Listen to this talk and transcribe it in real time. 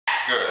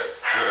Good,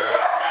 good,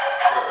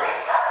 good,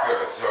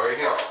 good. Zoey,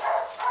 heel.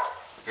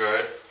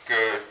 Good,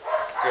 good,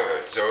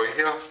 good. Zoey,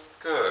 heel.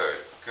 Good,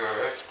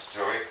 good.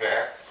 Zoey,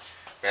 back,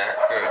 back,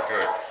 good,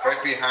 good.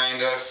 Right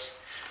behind us,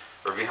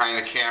 or behind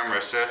the camera,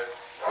 sit,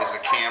 is the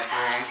camp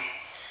room.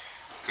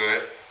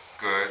 Good,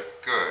 good,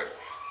 good,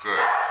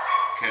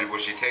 good. Will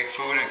she take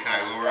food and can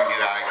I lure and get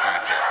eye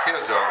contact? Heel,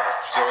 Zoey.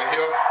 Zoey,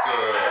 heel.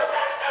 Good,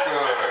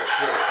 good,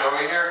 good.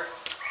 Zoey here.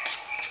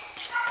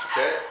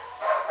 Sit.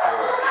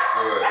 Good,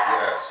 good,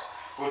 yes.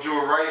 We'll do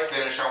a right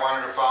finish. I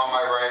want her to follow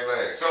my right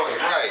leg. Zoey,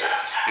 right.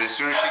 And as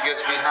soon as she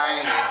gets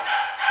behind me,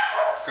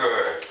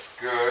 good,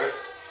 good,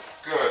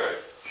 good,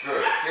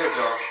 good. Heel,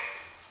 Zoey.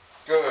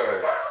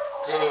 Good,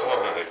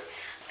 good,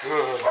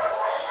 good,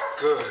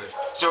 good.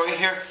 Zoey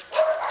here.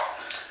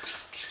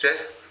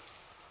 Sit.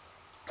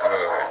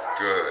 Good,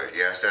 good.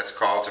 Yes, that's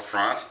called to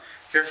front.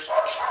 Here.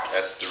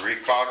 That's the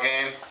recall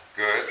game.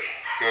 Good,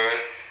 good.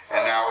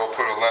 And now we'll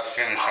put a left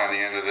finish on the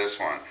end of this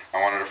one.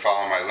 I want her to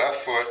follow my left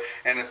foot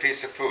and the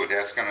piece of food.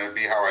 That's going to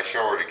be how I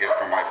show her to get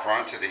from my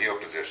front to the heel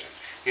position.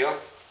 Heel.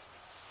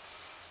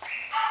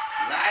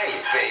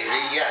 Nice, baby.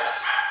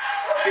 Yes.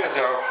 Heel,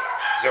 Zoey.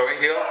 Zoey,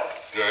 heel.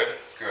 Good,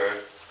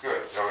 good,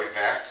 good. Zoey,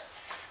 back,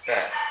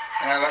 back.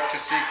 And I like to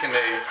see, can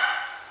they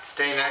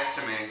stay next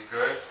to me?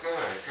 Good,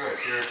 good, good.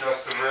 See her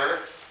adjust the rear?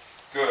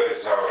 Good,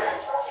 Zoey.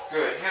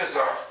 Good. Here,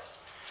 Zoey.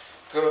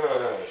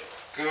 Good,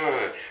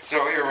 good.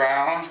 Zoey,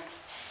 around.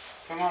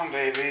 Come on,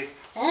 baby.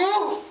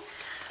 Woo!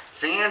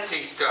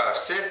 Fancy stuff.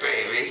 Sit,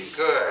 baby.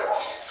 Good,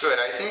 good.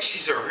 I think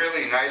she's a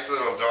really nice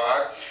little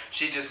dog.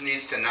 She just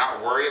needs to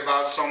not worry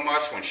about so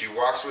much. When she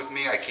walks with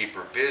me, I keep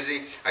her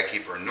busy. I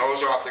keep her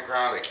nose off the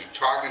ground. I keep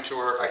talking to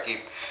her. I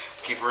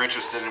keep her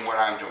interested in what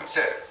I'm doing.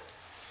 Sit.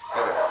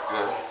 Good,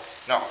 good.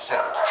 No, sit.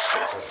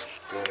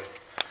 Good, good,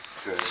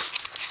 good.